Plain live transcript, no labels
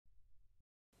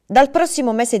Dal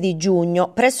prossimo mese di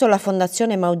giugno, presso la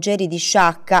Fondazione Maugeri di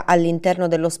Sciacca, all'interno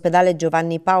dell'ospedale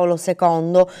Giovanni Paolo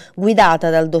II, guidata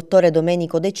dal dottore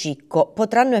Domenico De Cicco,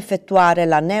 potranno effettuare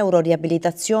la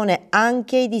neuroriabilitazione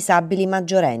anche i disabili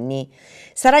maggiorenni.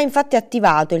 Sarà infatti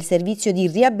attivato il servizio di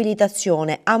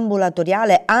riabilitazione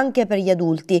ambulatoriale anche per gli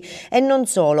adulti e non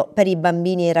solo per i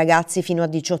bambini e i ragazzi fino a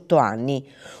 18 anni.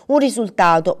 Un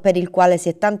risultato per il quale si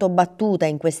è tanto battuta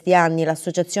in questi anni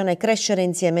l'associazione Crescere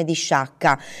Insieme di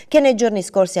Sciacca, che nei giorni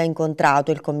scorsi ha incontrato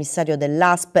il commissario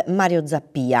dell'ASP Mario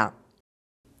Zappia.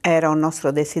 Era un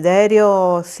nostro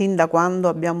desiderio sin da quando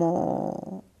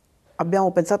abbiamo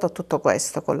pensato a tutto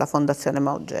questo con la Fondazione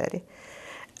Maugeri.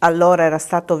 Allora era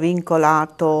stato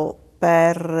vincolato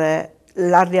per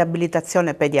la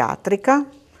riabilitazione pediatrica,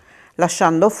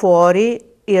 lasciando fuori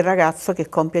il ragazzo che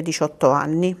compie 18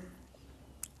 anni,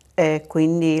 e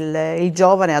quindi il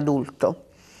giovane adulto.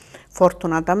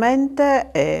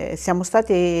 Fortunatamente siamo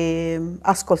stati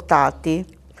ascoltati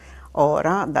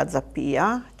ora da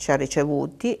Zappia, ci ha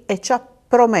ricevuti e ci ha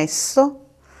promesso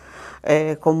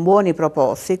con buoni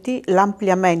propositi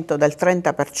l'ampliamento del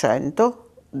 30%,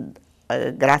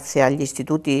 grazie agli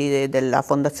istituti della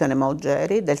Fondazione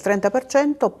Maugeri, del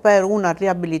 30% per una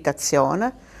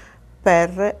riabilitazione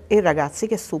per i ragazzi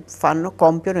che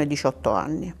compiono i 18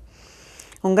 anni.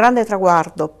 Un grande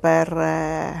traguardo per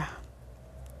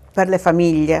le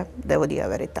famiglie, devo dire la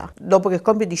verità. Dopo che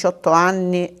compi 18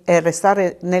 anni e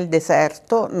restare nel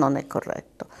deserto non è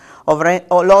corretto.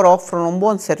 Loro offrono un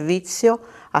buon servizio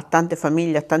a tante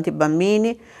famiglie, a tanti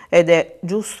bambini, ed è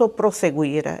giusto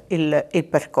proseguire il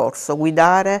percorso,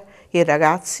 guidare i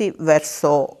ragazzi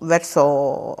verso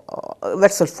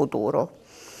il futuro.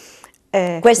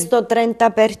 Questo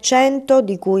 30%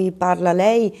 di cui parla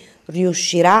lei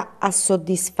riuscirà a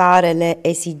soddisfare le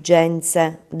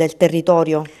esigenze del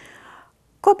territorio?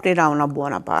 Coprirà una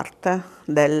buona parte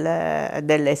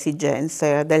delle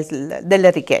esigenze,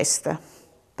 delle richieste,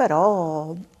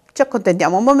 però ci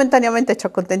accontentiamo, momentaneamente ci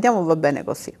accontentiamo, va bene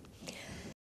così.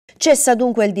 Cessa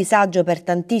dunque il disagio per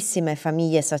tantissime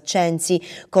famiglie saccensi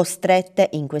costrette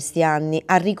in questi anni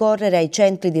a ricorrere ai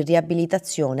centri di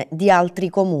riabilitazione di altri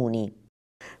comuni.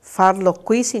 Farlo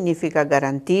qui significa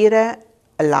garantire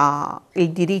il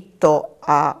diritto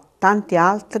a tanti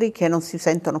altri che non si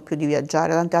sentono più di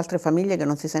viaggiare, tante altre famiglie che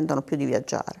non si sentono più di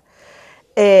viaggiare,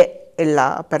 e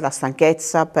per la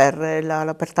stanchezza,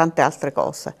 per tante altre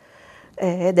cose.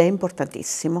 Ed è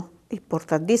importantissimo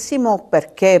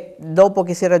perché dopo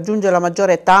che si raggiunge la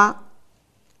maggiore età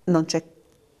non c'è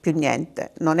più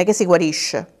niente, non è che si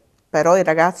guarisce, però i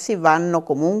ragazzi vanno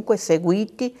comunque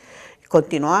seguiti,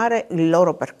 continuare il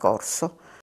loro percorso.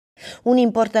 Un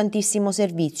importantissimo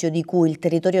servizio di cui il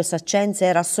territorio saccense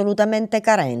era assolutamente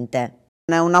carente.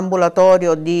 È un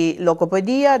ambulatorio di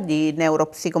logopedia, di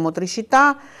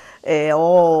neuropsicomotricità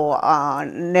o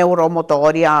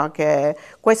neuromotoria, che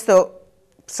questo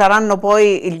saranno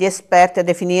poi gli esperti a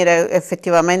definire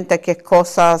effettivamente che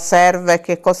cosa serve,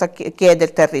 che cosa chiede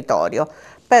il territorio,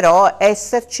 però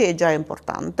esserci è già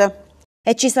importante.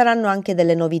 E ci saranno anche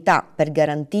delle novità per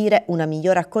garantire una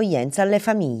migliore accoglienza alle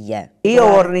famiglie.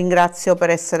 Io ringrazio per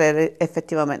essere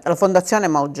effettivamente la Fondazione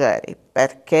Maugeri,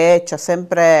 perché ci ha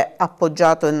sempre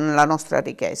appoggiato nella nostra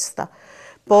richiesta.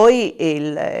 Poi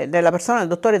nella persona del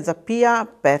dottore Zappia,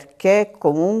 perché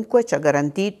comunque ci ha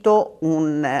garantito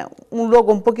un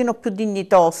luogo un pochino più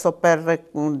dignitoso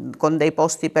con dei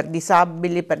posti per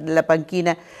disabili, per le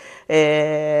panchine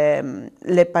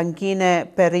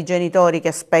per i genitori che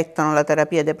aspettano la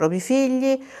terapia dei propri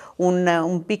figli,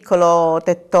 un piccolo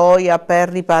tettoia per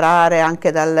riparare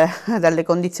anche dalle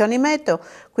condizioni meteo,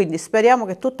 quindi speriamo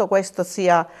che tutto questo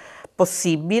sia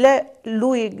possibile.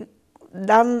 Lui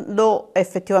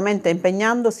effettivamente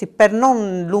impegnandosi per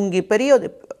non lunghi periodi,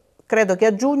 credo che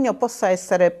a giugno possa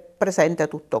essere presente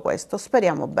tutto questo,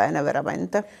 speriamo bene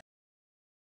veramente.